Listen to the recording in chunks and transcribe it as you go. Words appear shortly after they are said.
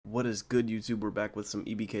What is good, YouTube? We're back with some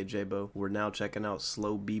EBK Jaaybo. We're now checking out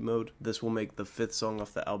Slo-be mode. This will make the 5th song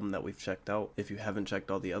off the album that we've checked out. If you haven't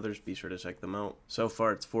checked all the others, be sure to check them out. So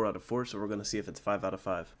far it's 4 out of 4, so we're gonna see if it's 5 out of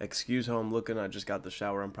 5. Excuse how I'm looking, I just got the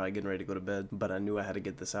shower. I'm probably getting ready to go to bed, but I knew I had to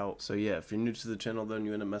get this out. So yeah, if you're new to the channel though and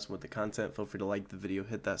you end up messing with the content, feel free to like the video,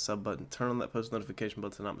 hit that sub button, turn on that post notification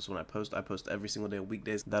bell to not miss when I post. I post every single day on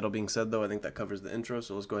weekdays. That all being said though, I think that covers the intro,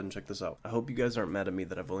 so let's go ahead and check this out. I hope you guys aren't mad at me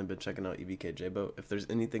that I've only been checking out EBK Jaaybo. If there's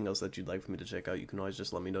anything else that you'd like for me to check out, you can always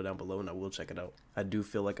just let me know down below and I will check it out. I do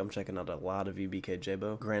feel like I'm checking out a lot of EBK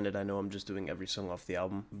Jaaybo. Granted, I know I'm just doing every song off the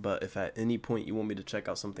album, but if at any point you want me to check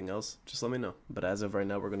out something else, just let me know. But as of right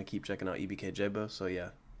now, we're going to keep checking out EBK Jaaybo, so yeah,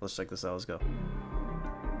 let's check this out. Let's go.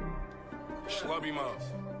 Slo-be mode.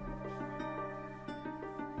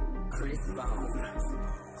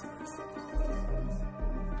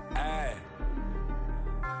 Hey.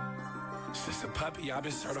 Since a puppy, I've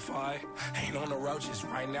been certified. Ain't on the roaches.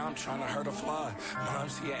 Right now, I'm trying to hurt a fly. Mom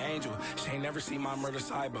see an angel. She ain't never seen my murder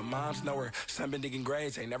side, but moms know her. Son been digging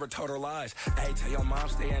graves. Ain't never told her lies. Hey, tell your mom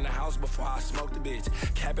stay in the house before I smoke the bitch.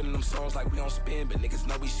 Capping in them songs like we don't spin, but niggas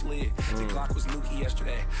know we slid. The clock was nuky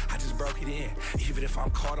yesterday. I just broke it in. Even if I'm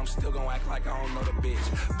caught, I'm still gonna act like I don't know the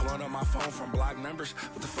bitch. Blowing up my phone from block numbers.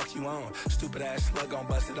 What the fuck you on? Stupid ass slug gon'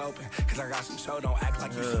 bust it open. Cause I got some show. Don't act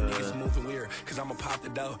like you see niggas moving weird. Cause I'ma pop the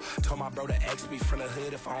dough. Told my bro to X me from the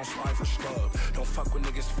hood if I don't slide for scrub. Don't fuck with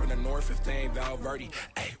niggas from the north if they ain't Valverde.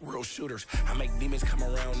 Hey, real shooters. I make demons come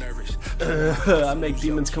around nervous. I make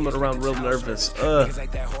demons coming around real nervous. Niggas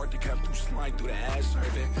ain't that hard to come through, slide through the ass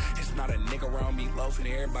serving. It's not a nigga around me loafing,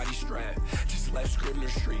 everybody strapped. Just left Scribner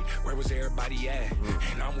Street, where was everybody at?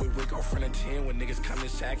 And I'm with Rico from the 10 when niggas come to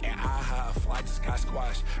sack. And aha, fly just got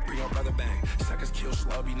squashed. Bring your brother back. Suckers kill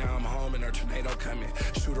Slo-be, now I'm home and a tornado coming.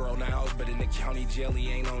 Shooter on the house, but in the county jail he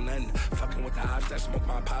ain't on nothing. Fucking with the ops that smoke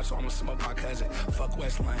my pop, so I'ma smoke my cousin. Fuck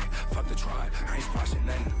West Lane, fuck the tribe, I ain't squashing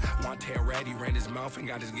nothing. Montel Ratty ran his mouth and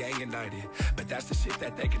got his gang indicted. But that's the shit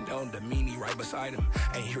that they condone, the meanie right beside him.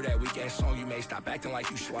 Ain't hear that weak ass song you made, stop acting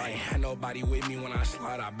like you slide. Ain't had nobody with me when I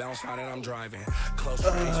slide, I bounce out and I'm driving. Close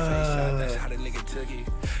range, face shot, that's how the nigga took it.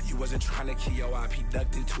 You wasn't trying to kill your IP,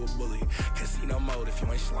 ducked into a bullet. Casino mode, if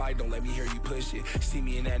you ain't slide, don't let me hear you push it. See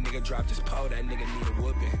me and that nigga drop this pole, that nigga need a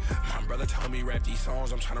whooping. My brother told me rap these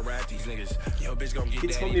songs, I'm trying to rap these niggas. Yo, bitch gon' get He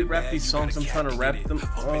told me to rap these songs, I'm trying to rap them.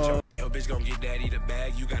 Yo, bitch gon' get daddy the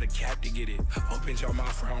bag, you got a cap to get it. Open your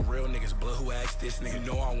mouth around real niggas, blood who asked this nigga.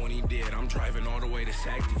 Know I want him dead, I'm driving all the way to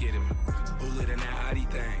Sac to get him. Bullet in that Audi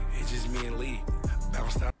thing, it's just me and Lee.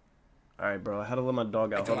 Bounced out. Alright, bro, I had to let my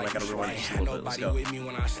dog out. Hold on, I gotta rewind just a little bit. Let's go. With me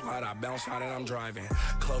when I slide, I bounce out and I'm driving.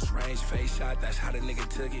 Close range, face shot, that's how the nigga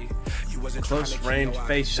took it. You wasn't close range,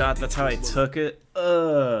 face shot, that's how I took it.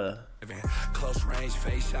 Close range,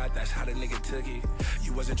 face shot, that's how the nigga took it.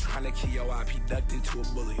 You wasn't trying to kill your IP, ducked into a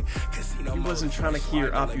bullet. Casino you wasn't trying to kill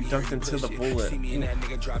your op, you ducked into the bullet. See me and that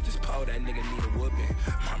nigga dropped his pole, that nigga need a whooping.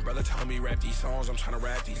 My brother told me rap these songs, I'm trying to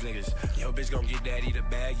rap these niggas. Yo, bitch gon' get daddy the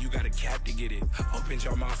bag, you got a cap to get it. Open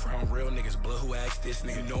your mouth around real niggas, blood who asked this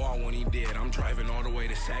nigga. Know I want him dead, I'm driving all the way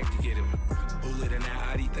to Sac to get him. Bullet in that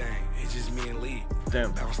Audi thing, it's just me and Lee.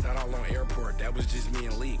 Damn. Bounced out all on airport, that was just me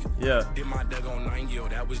and Lee. Yeah. Did my Doug on 9 yo,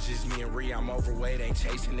 that was just me and Ree. I'm overweight, ain't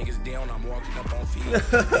chasing niggas down, I'm walking up on feet.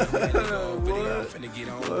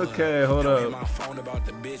 Okay, hold up. My phone about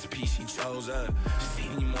the bitch piece he chose up.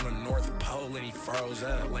 Seen him on the North Pole and he froze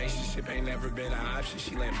up. Relationship ain't never been an option,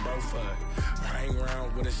 she let bro fuck. Hang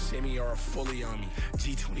around with a semi or a fully on me.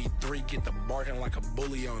 G23 get the barking like a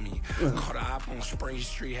bully on me. Caught a op on Spring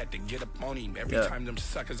Street, had to get up on him. Every time them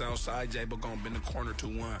suckers outside, Jaaybo gon' bend the corner to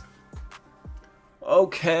 1.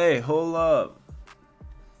 Okay, hold up.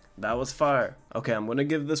 That was fire. Okay, I'm gonna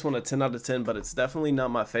give this one a 10 out of 10, but it's definitely not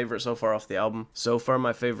my favorite so far off the album. So far,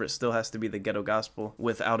 my favorite still has to be the Ghetto Gospel,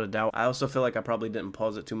 without a doubt. I also feel like I probably didn't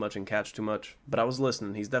pause it too much and catch too much, but I was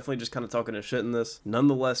listening. He's definitely just kind of talking his shit in this.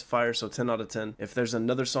 Nonetheless, fire, so 10 out of 10. If there's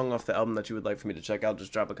another song off the album that you would like for me to check out,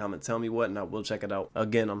 just drop a comment, tell me what, and I will check it out.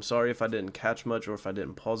 Again, I'm sorry if I didn't catch much or if I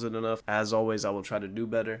didn't pause it enough. As always, I will try to do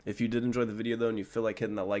better. If you did enjoy the video though and you feel like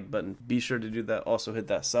hitting that like button, be sure to do that. Also hit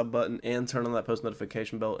that sub button and turn on that post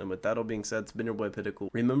notification bell. And with that all being said, it's been your boy Pidicle.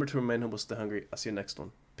 Remember to remain humble, stay hungry. I'll see you next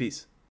one. Peace.